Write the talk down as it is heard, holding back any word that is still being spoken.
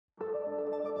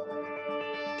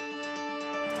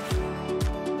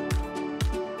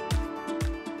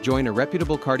Join a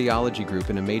reputable cardiology group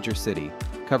in a major city,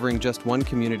 covering just one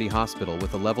community hospital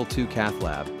with a Level 2 cath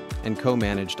lab and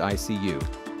co-managed ICU.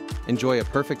 Enjoy a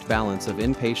perfect balance of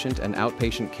inpatient and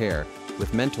outpatient care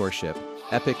with mentorship,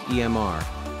 Epic EMR,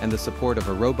 and the support of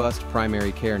a robust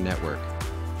primary care network.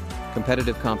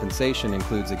 Competitive compensation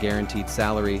includes a guaranteed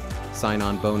salary,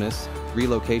 sign-on bonus,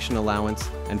 relocation allowance,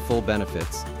 and full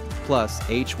benefits, plus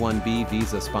H-1B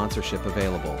visa sponsorship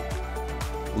available.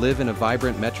 Live in a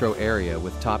vibrant metro area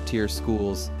with top-tier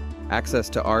schools, access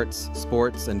to arts,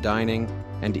 sports, and dining,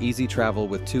 and easy travel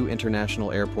with 2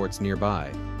 international airports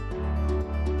nearby.